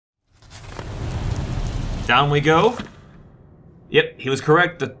Down we go. Yep, he was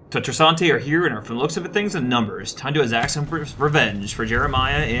correct. The Trisante are here and are, from the looks of it, things in numbers. Time to exact some revenge for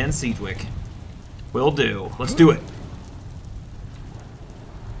Jeremiah and Sedgwick. Will do. Let's do it.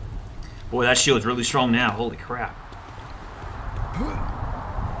 Boy, that shield's really strong now. Holy crap.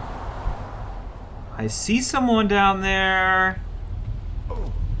 I see someone down there.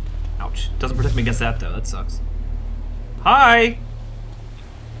 Ouch. Doesn't protect me against that, though. That sucks. Hi!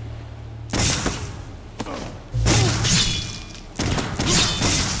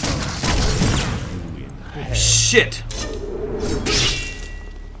 Shit!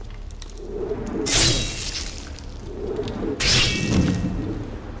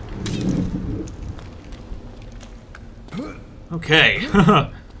 Okay.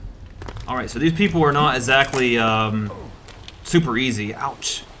 Alright, so these people are not exactly super easy.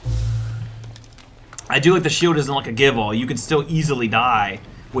 Ouch. I do like the shield isn't like a give-all. You can still easily die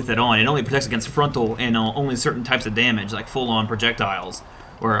with it on. It only protects against frontal and only certain types of damage, like full-on projectiles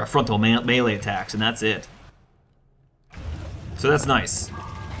or frontal melee attacks, and that's it. So that's nice.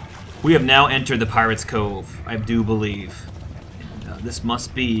 We have now entered the Pirate's Cove, I do believe. And, this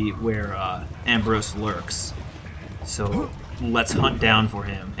must be where Ambrose lurks. So let's hunt down for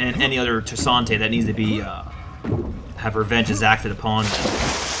him. And any other Trisante that needs to be, have revenge exacted upon them.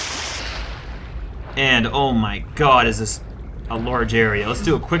 And, oh my god, is this a large area. Let's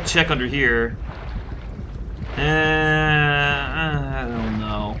do a quick check under here. I don't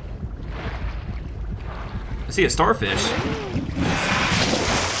know. I see a starfish.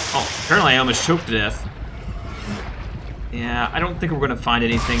 Oh, apparently I almost choked to death. Yeah, I don't think we're going to find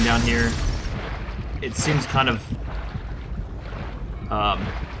anything down here. It seems kind of...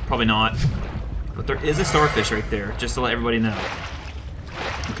 probably not. But there is a starfish right there, just to let everybody know.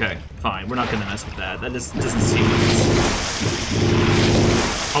 Okay, fine. We're not going to mess with that. That just doesn't seem like it's...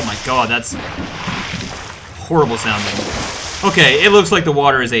 Oh my god, that's... horrible sounding. Okay, it looks like the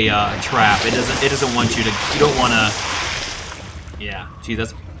water is a trap. It doesn't want you to... You don't want to... Yeah, gee,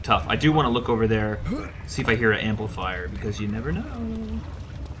 that's tough. I do want to look over there, see if I hear an amplifier, because you never know.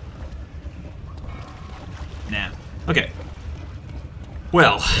 Nah. Okay.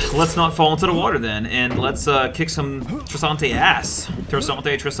 Well, let's not fall into the water then, and let's kick some Trisante ass.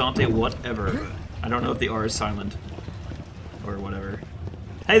 Trisante, whatever. I don't know if the R is silent. Or whatever.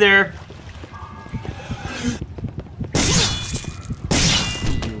 Hey there!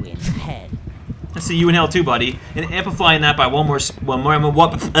 I see you in hell too, buddy. And amplifying that by one more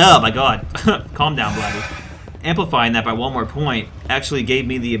oh my god. Calm down, Blatty. Amplifying that by one more point actually gave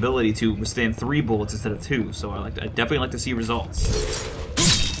me the ability to withstand 3 bullets instead of 2, so I definitely like to see results.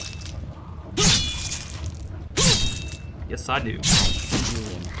 Yes, I do.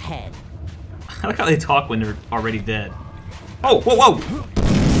 I like how they talk when they're already dead. Oh, whoa, whoa!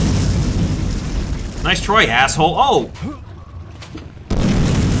 Nice try, asshole. Oh!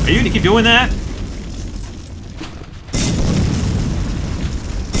 Are you gonna keep doing that?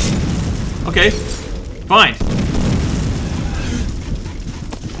 Okay, fine.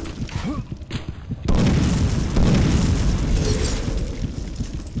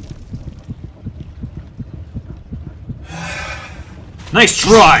 Nice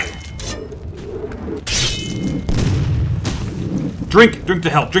try! Drink to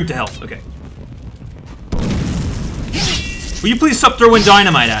health, drink to health. Okay. Will you please stop throwing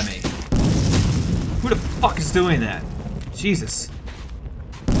dynamite at me? Who the fuck is doing that? Jesus.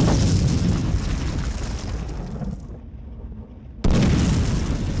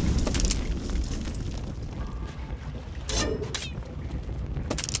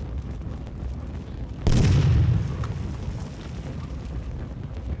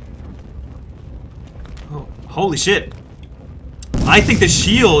 Oh, holy shit. I think the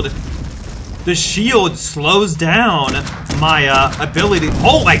shield slows down my ability.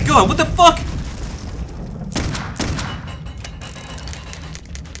 Oh my god, what the fuck?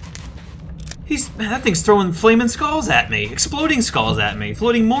 Man, that thing's throwing flaming skulls at me, exploding skulls at me,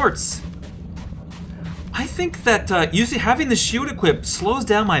 floating morts. I think that having the shield equipped slows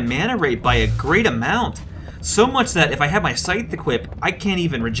down my mana rate by a great amount. So much that if I have my scythe equipped, I can't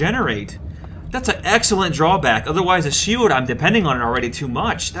even regenerate. That's an excellent drawback. Otherwise, a shield, I'm depending on it already too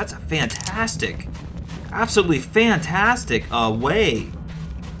much. That's a fantastic, absolutely fantastic way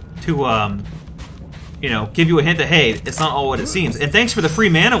to, you know, give you a hint that, hey, it's not all what it seems. And thanks for the free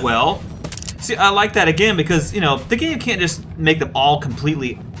mana well. See, I like that again because, you know, the game can't just make them all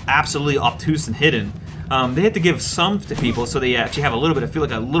completely, absolutely obtuse and hidden. They have to give some to people so they actually have a little bit of, feel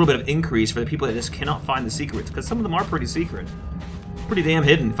like a little bit of increase for the people that just cannot find the secrets. Because some of them are pretty secret. Pretty damn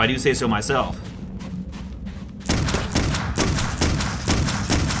hidden, if I do say so myself.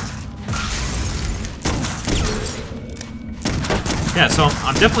 Yeah, so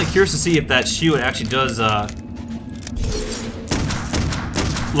I'm definitely curious to see if that shield actually does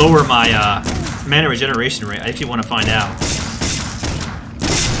lower my mana regeneration rate. I actually want to find out.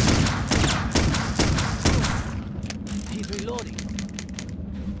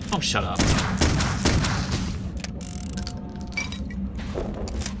 Oh, shut up.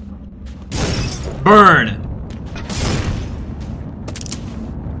 Burn!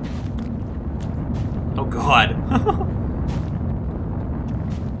 Oh, God.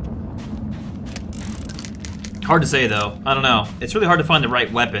 Hard to say, though. I don't know. It's really hard to find the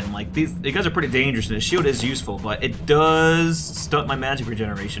right weapon. Like, these guys are pretty dangerous, and the shield is useful, but it does stunt my magic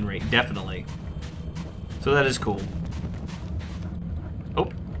regeneration rate, definitely. So that is cool. Oh.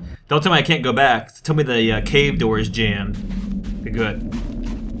 Don't tell me I can't go back. Tell me the cave door is jammed. Okay, good.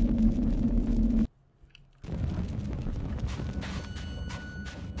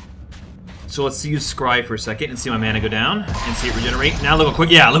 So let's use Scry for a second and see my mana go down and see it regenerate. Now look how quick,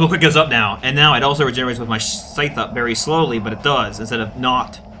 yeah, look how quick it goes up now. And now it also regenerates with my scythe up very slowly, but it does instead of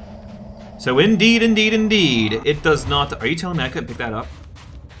not. So indeed, indeed, indeed, it does not. Are you telling me I couldn't pick that up?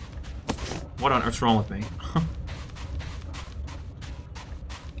 What on earth's wrong with me?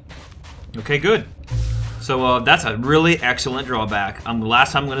 Okay, good. So that's a really excellent drawback. The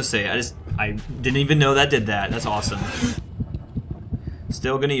last time I'm gonna say it. I didn't even know that did that. That's awesome.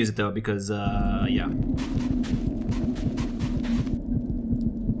 Still gonna use it though because yeah.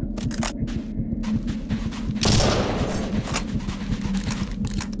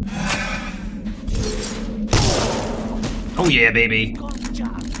 Oh yeah, baby.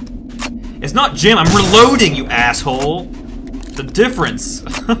 It's not Jim. I'm reloading, you asshole. The difference.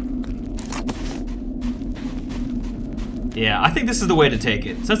 Yeah, I think this is the way to take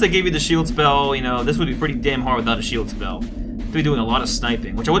it. Since they gave you the shield spell, you know, this would be pretty damn hard without a shield spell. You'd be doing a lot of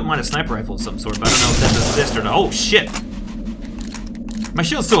sniping, which I wouldn't mind a sniper rifle of some sort, but I don't know if that does this or not. Oh, shit! My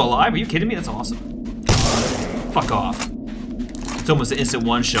shield's still alive? Are you kidding me? That's awesome. Fuck off. It's almost an instant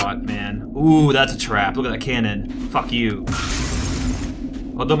one-shot, man. Ooh, that's a trap. Look at that cannon. Fuck you.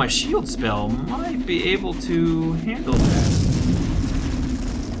 Although my shield spell might be able to handle that.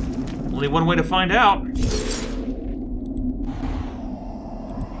 Only one way to find out.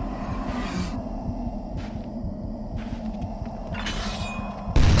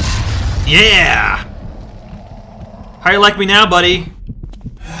 Yeah! How you like me now, buddy?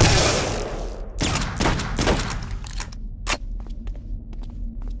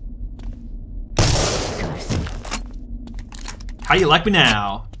 How you like me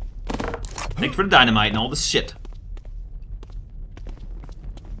now? Thanks for the dynamite and all this shit.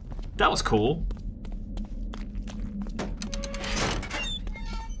 That was cool.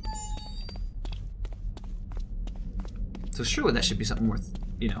 So surely that should be something worth,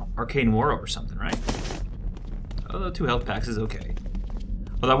 you know, Arcane Whirl or something, right? Although 2 health packs is okay.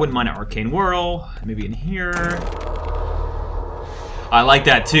 Although I wouldn't mind an Arcane Whirl, maybe in here. I like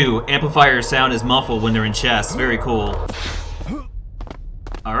that too. Amplifier sound is muffled when they're in chests. Very cool.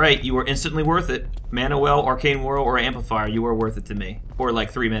 Alright, you are instantly worth it. Mana Well, Arcane Whirl, or Amplifier, you are worth it to me. Or like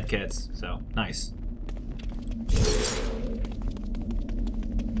 3 medkits, so nice.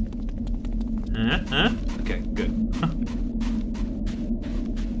 Okay, good.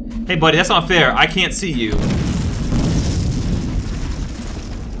 Hey buddy, that's not fair. I can't see you.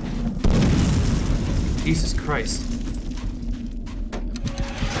 Jesus Christ.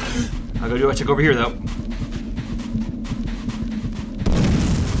 I'll go do a check over here though.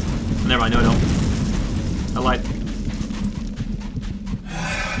 Never mind, no I don't. I lied.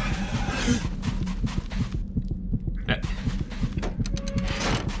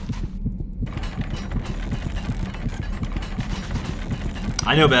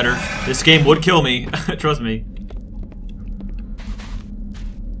 I know better. This game would kill me. Trust me.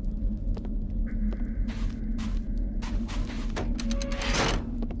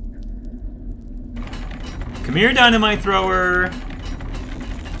 Come here, dynamite thrower.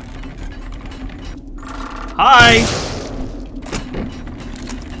 Hi.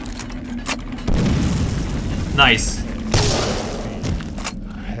 Nice.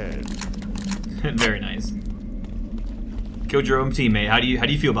 Very nice. Killed your own teammate. How do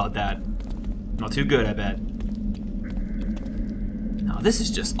you feel about that? Not too good, I bet. No, this is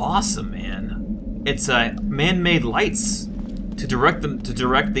just awesome, man. It's man-made lights to direct the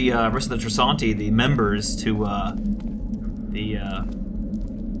rest of the Trasanti, the members, to I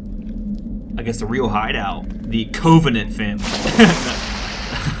guess the real hideout, the Covenant family.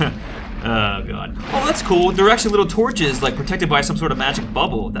 Oh god. Oh, that's cool. They're actually little torches, like protected by some sort of magic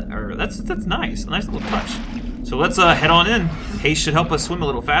bubble. That's nice. A nice little touch. So let's head on in. Haste should help us swim a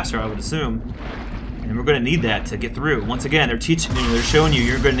little faster, I would assume. And we're going to need that to get through. Once again, they're teaching you, they're showing you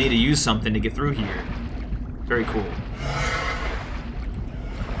you're going to need to use something to get through here. Very cool.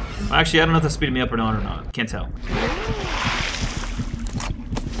 Actually, I don't know if that's speeding me up or not. Can't tell.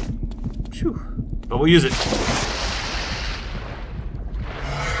 Phew. But we'll use it.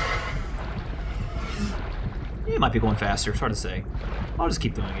 It might be going faster. It's hard to say. I'll just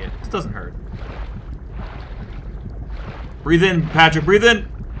keep doing it. It doesn't hurt. Breathe in, Patrick. Breathe in.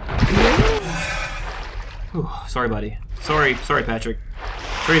 Whew. Sorry, buddy. Sorry, Patrick.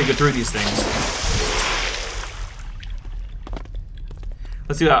 Trying to get through these things.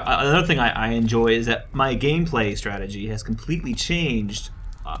 Let's see. Another thing I enjoy is that my gameplay strategy has completely changed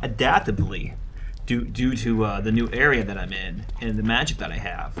adaptively due to the new area that I'm in and the magic that I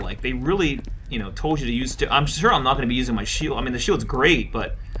have. Like, they really, you know, told you to use. I'm sure I'm not going to be using my shield. I mean, the shield's great,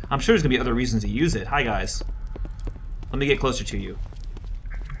 but I'm sure there's going to be other reasons to use it. Hi, guys. Let me get closer to you.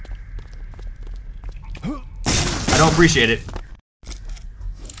 I don't appreciate it.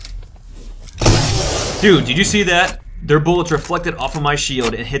 Dude, did you see that? Their bullets reflected off of my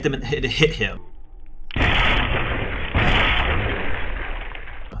shield and hit them and hit him.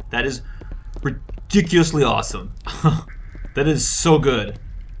 That is ridiculously awesome. That is so good.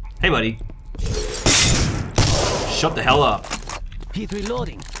 Hey, buddy. Shut the hell up. He's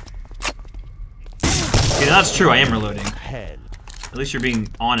reloading. Yeah, that's true. I am reloading. Hell. At least you're being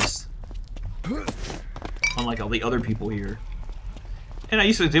honest. Unlike all the other people here. And I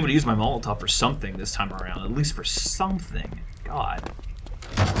used to be able to use my Molotov for something this time around. At least for something. God.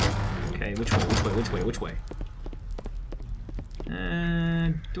 Okay, which way?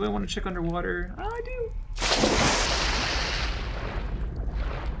 Do I want to check underwater? I do.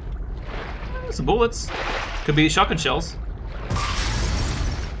 Some bullets. Could be shotgun shells.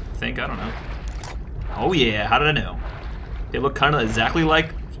 I don't know. Oh yeah, how did I know? They look kind of exactly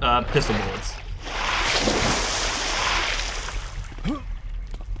like pistol bullets.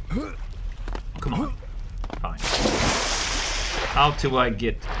 Come on. Fine. How do I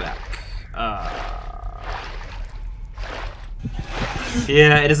get back?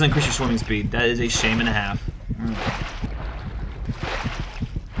 Yeah, it doesn't increase your swimming speed. That is a shame and a half.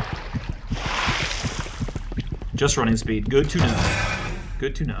 Just running speed. Good to know.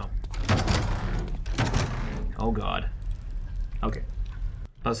 Good to know. Oh god. Okay.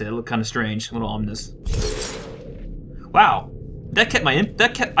 I'll say that looked kind of strange. A little ominous. Wow. That kept my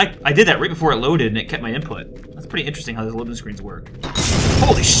I did that right before it loaded and it kept my input. That's pretty interesting how those loading screens work.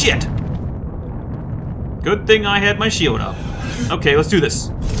 Holy shit! Good thing I had my shield up. Okay, let's do this.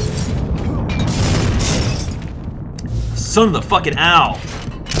 Son of the fucking owl.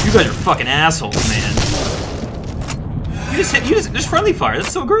 You guys are fucking assholes, man. You just friendly fire.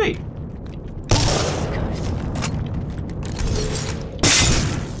 That's so great.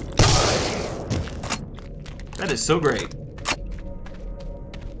 That is so great.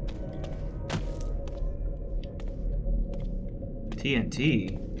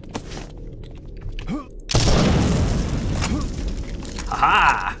 TNT.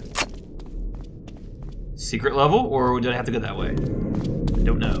 Haha! Secret level, or did I have to go that way? I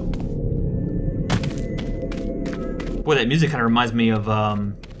don't know. Boy, that music kind of reminds me of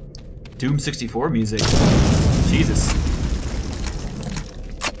Doom 64 music. Jesus.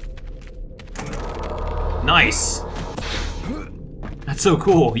 Nice. That's so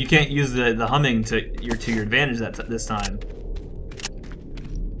cool. You can't use the humming to your advantage this time.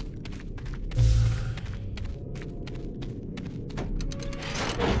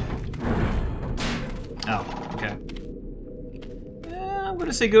 Oh, okay. Yeah, I'm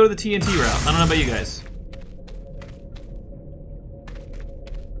gonna say go to the TNT route. I don't know about you guys.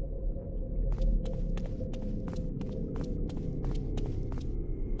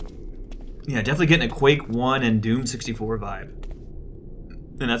 Yeah, definitely getting a Quake 1 and Doom 64 vibe.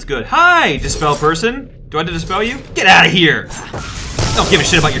 And that's good. Hi, Dispel person! Do I have to dispel you? Get out of here! Don't give a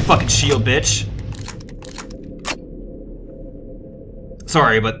shit about your fucking shield, bitch.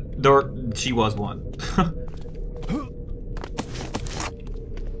 Sorry, but she was one.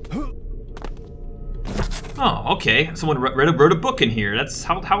 Oh, okay. Someone wrote a book in here. That's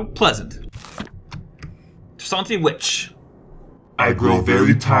how pleasant. Tristante Witch. I grow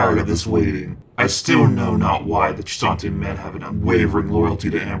very tired of this waiting. I still know not why the Tristante men have an unwavering loyalty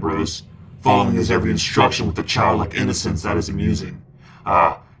to Ambrose, following his every instruction with a childlike innocence that is amusing.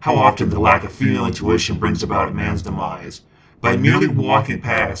 How often the lack of female intuition brings about a man's demise. By merely walking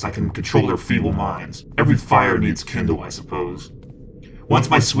past, I can control their feeble minds. Every fire needs kindle, I suppose. Once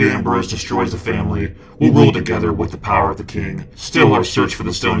my sweet Ambrose destroys the family, we'll rule together with the power of the king. Still, our search for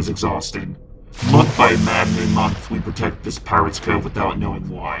the stone is exhausting. Month by maddening month, we protect this Pirate's Cove without knowing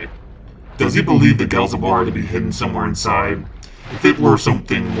why. Does he believe the Gelzabar to be hidden somewhere inside? If it were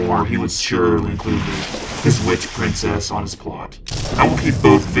something more, he would surely include me, his witch princess, on his plot. I will keep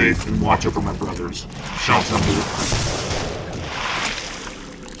both faith and watch over my brothers. Shouts out to the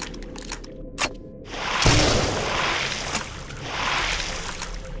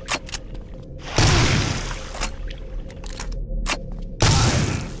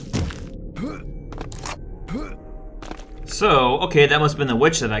So, okay, that must have been the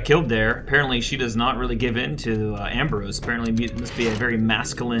witch that I killed there. Apparently she does not really give in to Ambrose. Apparently it must be a very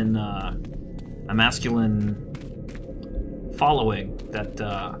masculine, following that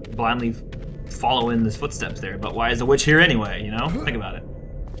blindly follow in his footsteps there. But why is the witch here anyway, you know? Think about it.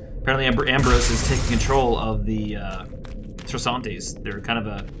 Apparently Ambrose is taking control of the Trasantes. They're kind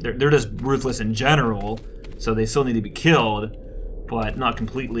of they're just ruthless in general, so they still need to be killed, but not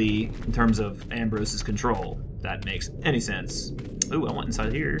completely in terms of Ambrose's control. That makes any sense. Ooh, I went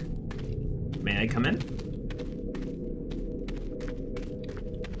inside here. May I come in?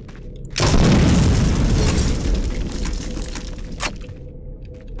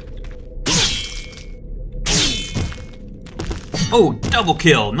 Oh, double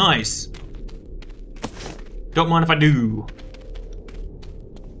kill, nice. Don't mind if I do.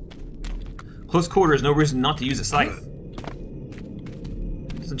 Close quarters, no reason not to use a scythe.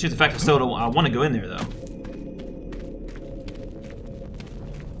 Doesn't change the fact I want to go in there though.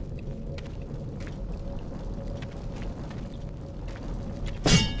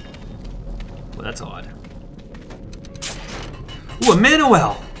 Well, that's odd. Ooh, a mana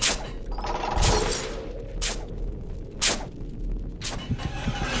well!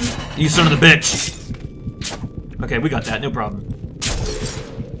 You son of a bitch! Okay, we got that, no problem.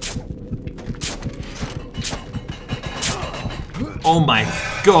 Oh my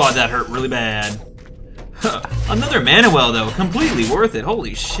god, that hurt really bad. Another mana well though, completely worth it.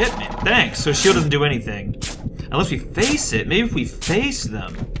 Holy shit, man. Thanks. So shield doesn't do anything. Unless we face it. Maybe if we face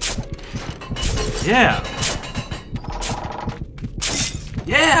them. Yeah.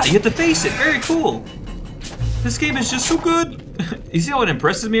 Yeah, you have to face it. Very cool. This game is just so good. You see how it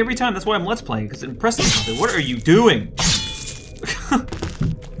impresses me every time? That's why I'm Let's Playing, because it impresses me something. What are you doing?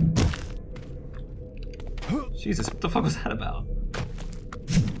 Jesus, what the fuck was that about?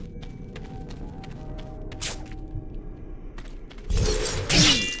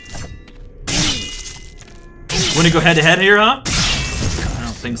 Want to go head to head here, huh? I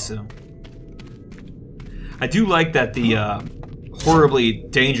don't think so. I do like that the horribly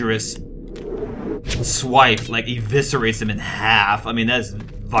dangerous swipe like eviscerates him in half. I mean, that's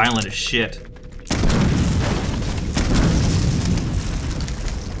violent as shit.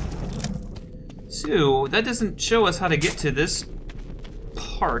 So that doesn't show us how to get to this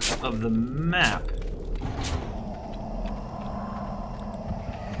part of the map.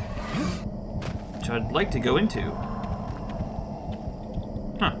 Which I'd like to go into.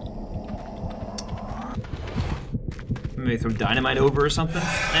 Huh. Maybe throw dynamite over or something?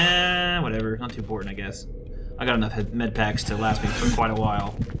 Whatever. Not too important, I guess. I got enough med packs to last me for quite a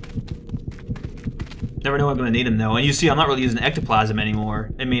while. Never know I'm going to need them, though. And you see, I'm not really using ectoplasm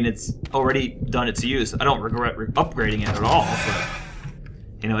anymore. I mean, it's already done its use. I don't regret upgrading it at all, but...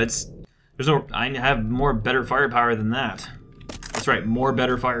 You know, there's no... I have more better firepower than that. That's right, more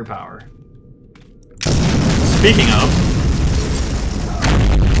better firepower. Speaking of...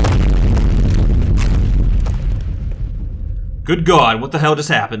 Good God, what the hell just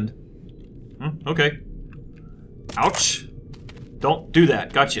happened? Okay. Ouch. Don't do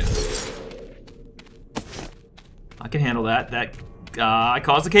that. Gotcha. I can handle that. I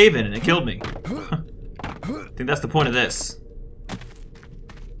caused a cave-in and it killed me. I think that's the point of this.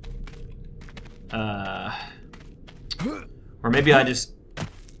 Or maybe I just...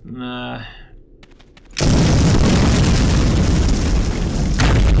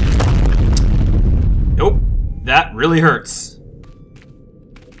 Nope. That really hurts.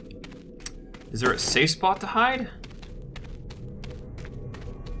 Is there a safe spot to hide?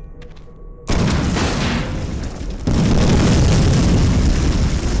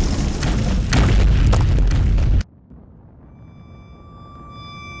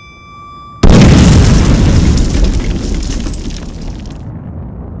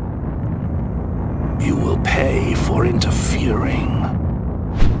 You will pay for interfering.